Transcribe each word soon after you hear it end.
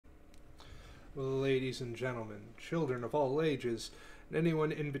ladies and gentlemen, children of all ages, and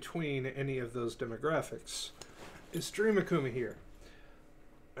anyone in between any of those demographics. It's Dreamakuma here,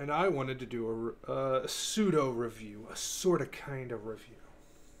 and I wanted to do a pseudo review, a sort of kind of review.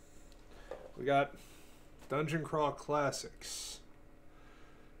 We got Dungeon Crawl Classics,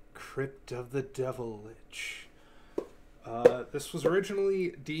 Crypt of the Devil Lich. This was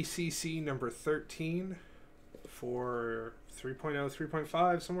originally DCC number 13 for 3.0,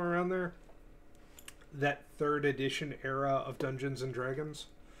 3.5, somewhere around there. That third edition era of Dungeons and Dragons.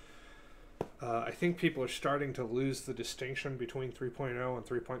 I think people are starting to lose the distinction between 3.0 and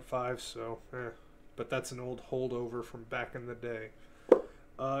 3.5, so but that's an old holdover from back in the day.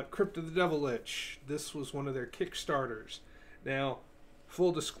 Crypt of the Devil Lich. This was one of their Kickstarters. Now,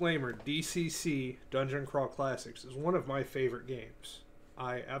 full disclaimer, DCC, Dungeon Crawl Classics, is one of my favorite games.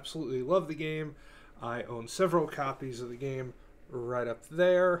 I absolutely love the game. I own several copies of the game right up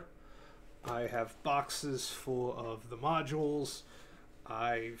there. I have boxes full of the modules.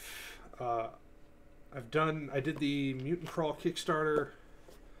 I did the Mutant Crawl Kickstarter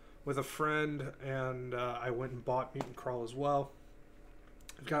with a friend, and I went and bought Mutant Crawl as well.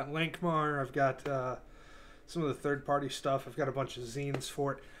 I've got Lankmar, I've got some of the third-party stuff, I've got a bunch of zines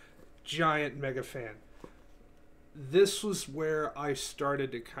for it. Giant mega fan. This was where I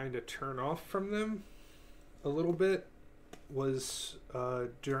started to kind of turn off from them a little bit, was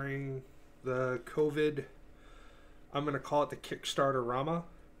during the COVID, I'm going to call it the Kickstarter Rama,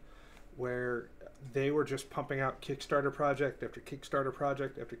 where they were just pumping out Kickstarter project after Kickstarter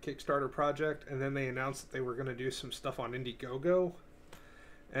project after Kickstarter project, and then they announced that they were going to do some stuff on Indiegogo,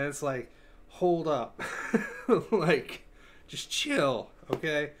 and it's like, hold up. Like, just chill,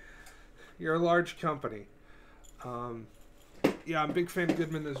 okay? You're a large company. Yeah, I'm a big fan of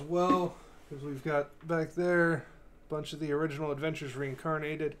Goodman as well, because we've got back there a bunch of the original Adventures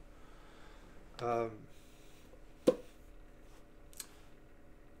Reincarnated.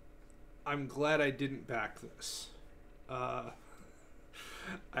 I'm glad I didn't back this.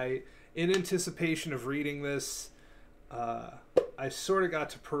 In anticipation of reading this, I sort of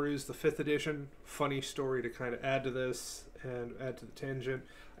got to peruse the 5th edition. Funny story to kind of add to this and add to the tangent.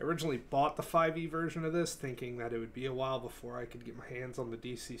 I originally bought the 5e version of this, thinking that it would be a while before I could get my hands on the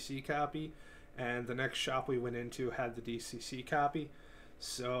DCC copy, and the next shop we went into had the DCC copy.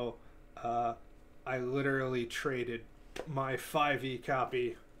 So, I literally traded my 5e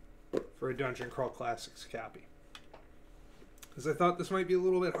copy for a Dungeon Crawl Classics copy, because I thought this might be a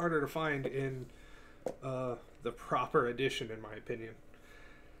little bit harder to find in the proper edition, in my opinion.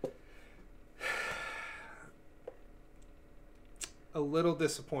 A little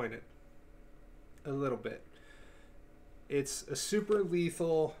disappointed. A little bit. It's a super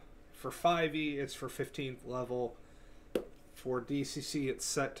lethal. For 5e, it's for 15th level. For DCC, it's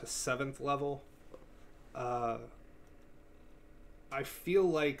set to 7th level. I feel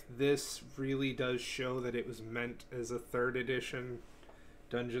like this really does show that it was meant as a 3rd edition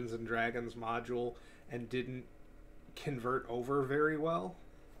Dungeons and Dragons module and didn't convert over very well.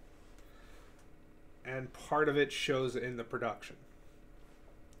 And part of it shows in the production.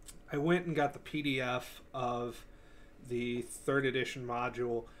 I went and got the PDF of the 3rd edition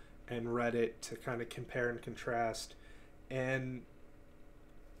module and read it to kind of compare and contrast. And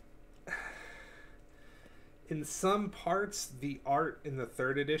in some parts, the art in the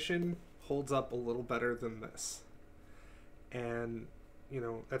 3rd edition holds up a little better than this. And, you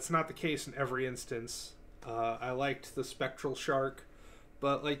know, that's not the case in every instance. I liked the spectral shark,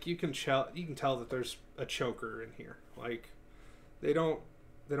 but like you can tell that there's a choker in here. Like they don't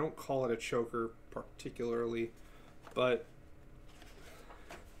call it a choker particularly, but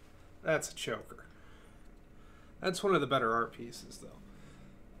that's a choker. That's one of the better art pieces,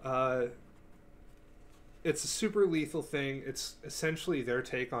 though. It's a super lethal thing. It's essentially their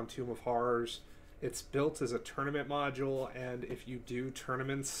take on Tomb of Horrors. It's built as a tournament module, and if you do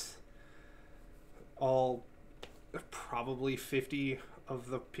tournaments, probably 50 of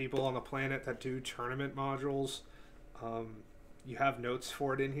the people on the planet that do tournament modules, you have notes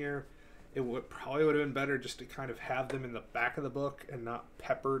for it in here. It probably would have been better just to kind of have them in the back of the book and not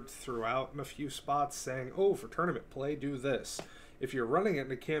peppered throughout in a few spots saying, oh, for tournament play, do this. If you're running it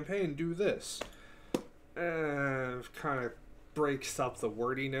in a campaign, do this. Kind of breaks up the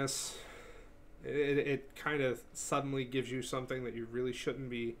wordiness. It kind of suddenly gives you something that you really shouldn't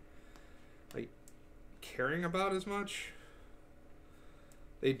be like caring about as much.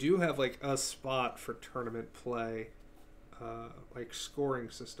 They do have like a spot for tournament play, like scoring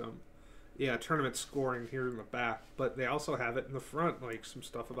system. Yeah, tournament scoring here in the back, but they also have it in the front, like some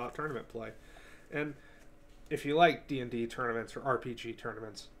stuff about tournament play. And if you like D&D tournaments or RPG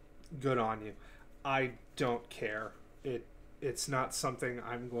tournaments, good on you. I don't care. It's not something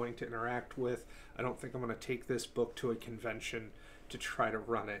I'm going to interact with. I don't think I'm going to take this book to a convention to try to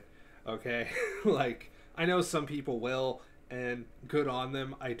run it. Okay? Like, I know some people will, and good on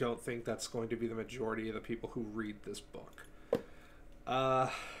them. I don't think that's going to be the majority of the people who read this book. I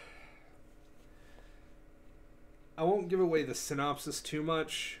won't give away the synopsis too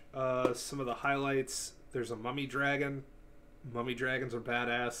much. Some of the highlights: there's a mummy dragon. Mummy dragons are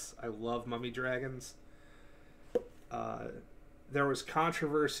badass. I love mummy dragons. There was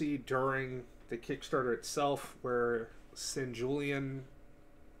controversy during the Kickstarter itself where Sin Julian,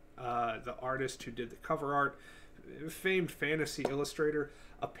 the artist who did the cover art, famed fantasy illustrator,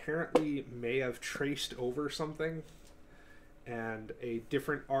 apparently may have traced over something, and a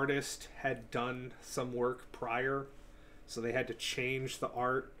different artist had done some work prior, so they had to change the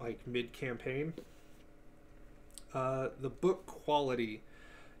art like mid-campaign. The book quality,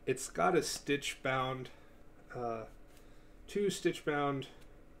 it's got a stitch-bound, two stitch-bound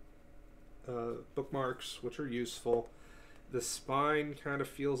bookmarks, which are useful. The spine kind of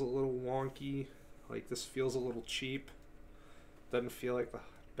feels a little wonky, like this feels a little cheap. Doesn't feel like the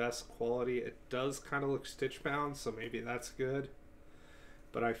best quality. It does kind of look stitch-bound, so maybe that's good.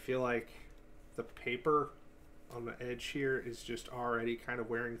 But I feel like the paper on the edge here is just already kind of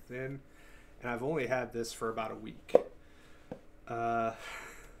wearing thin, and I've only had this for about a week.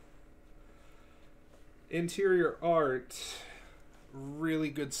 Interior art, really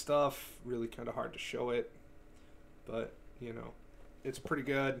good stuff. Really kind of hard to show it, but you know, it's pretty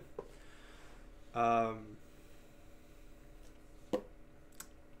good. Time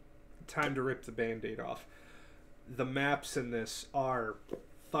to rip the band-aid off. The maps in this are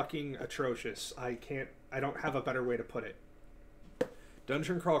fucking atrocious. I don't have a better way to put it.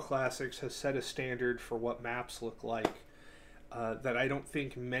 Dungeon Crawl Classics has set a standard for what maps look like that I don't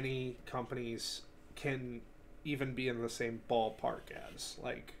think many companies can even be in the same ballpark as.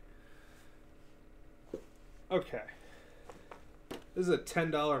 Like, okay, this is a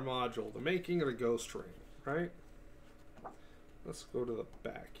 $10 module, the making of the Ghost Ring, right? Let's go to the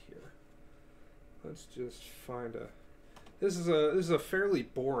back here. Let's just find a. This is a fairly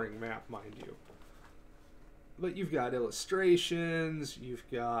boring map, mind you. But you've got illustrations, you've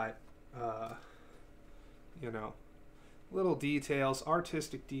got, you know, little details,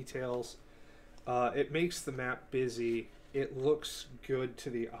 artistic details. It makes the map busy. It looks good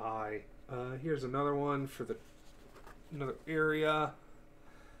to the eye. Here's another one for another area.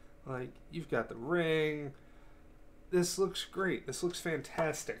 Like, you've got the ring. This looks great. This looks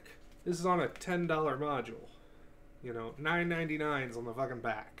fantastic. This is on a $10 module. You know, $9.99's on the fucking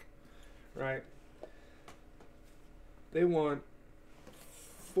back. Right? They want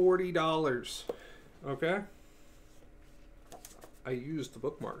 $40. Okay? I used the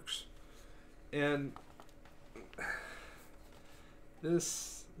bookmarks. And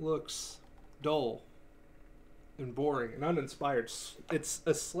this looks dull and boring and uninspired. It's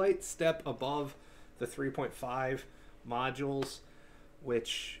a slight step above the 3.5 modules,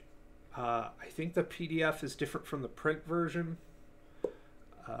 which I think the PDF is different from the print version.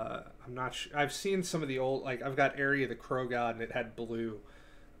 I'm not sure. I've seen some of the old, like, I've got Area of the Crow God and it had blue,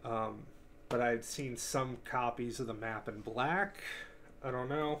 but I've seen some copies of the map in black. I don't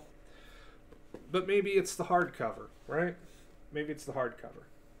know, but maybe it's the hardcover, right? Maybe it's the hardcover.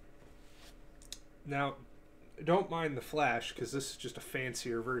 Now, don't mind the flash, because this is just a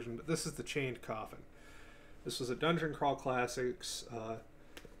fancier version, but this is the Chained Coffin. This was a Dungeon Crawl Classics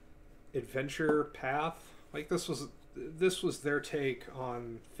adventure path. Like, this was their take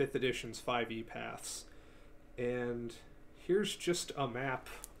on 5th edition's 5e paths. And here's just a map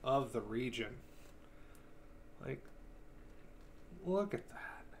of the region. Like, look at that.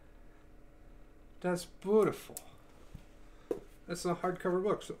 That's beautiful. That's a hardcover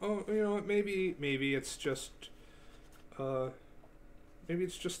book. So, oh, you know what? Maybe it's just, maybe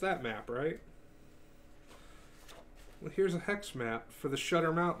it's just that map, right? Well, here's a hex map for the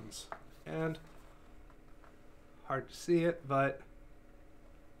Shutter Mountains, and hard to see it, but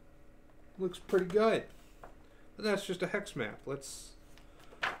looks pretty good. But that's just a hex map. Let's.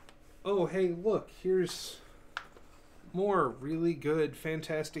 Oh, hey, look! Here's more really good,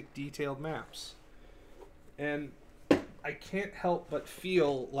 fantastic, detailed maps, and I can't help but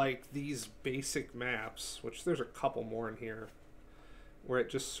feel like these basic maps, which there's a couple more in here, where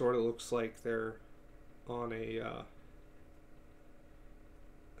it just sort of looks like they're on a,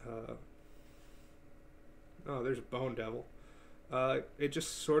 oh, there's a Bone Devil. It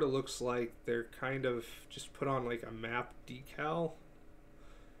just sort of looks like they're kind of just put on like a map decal.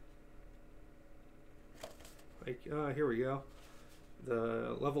 Like, here we go.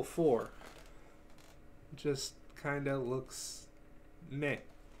 The level 4 just kind of looks meh,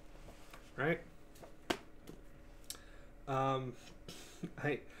 right?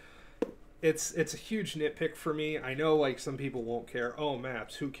 I it's a huge nitpick for me. I know like some people won't care. Oh,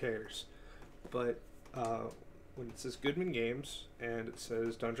 maps, who cares? But when it says Goodman Games and it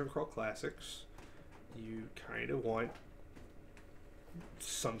says Dungeon Crawl Classics, you kind of want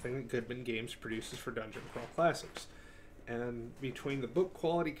something that Goodman Games produces for Dungeon Crawl Classics. And between the book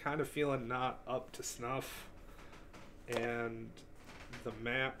quality kind of feeling not up to snuff and the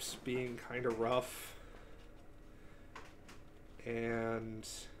maps being kind of rough and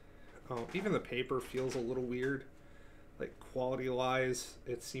even the paper feels a little weird, like quality wise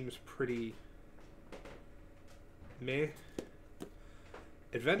it seems pretty meh.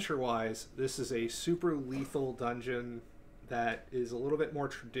 Adventure wise, this is a super lethal dungeon that is a little bit more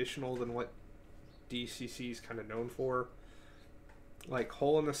traditional than what DCC is kind of known for. Like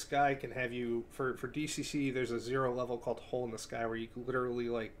Hole in the Sky can have you for DCC. There's a 0 level called Hole in the Sky where you literally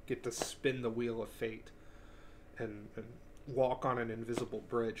like get to spin the wheel of fate and walk on an invisible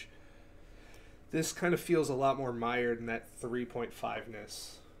bridge. This kind of feels a lot more mired in that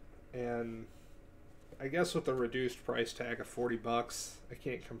 3.5-ness, and I guess with the reduced price tag of $40, I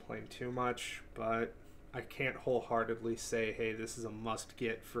can't complain too much, but I can't wholeheartedly say, hey, this is a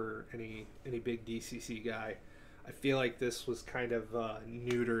must-get for any big DCC guy. I feel like this was kind of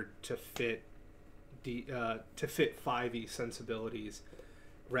neutered to fit 5e sensibilities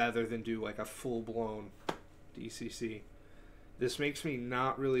rather than do like a full-blown DCC. This makes me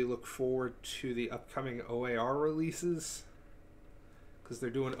not really look forward to the upcoming OAR releases because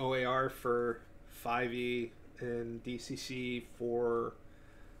they're doing OAR for 5e and DCC for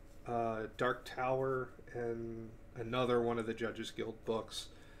Dark Tower and another one of the Judges Guild books.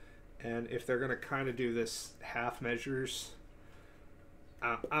 And if they're going to kind of do this half measures,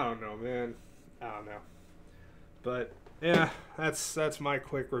 I don't know, man. I don't know. But, yeah, that's my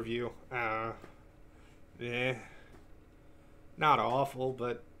quick review. Yeah. Not awful,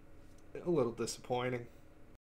 but a little disappointing.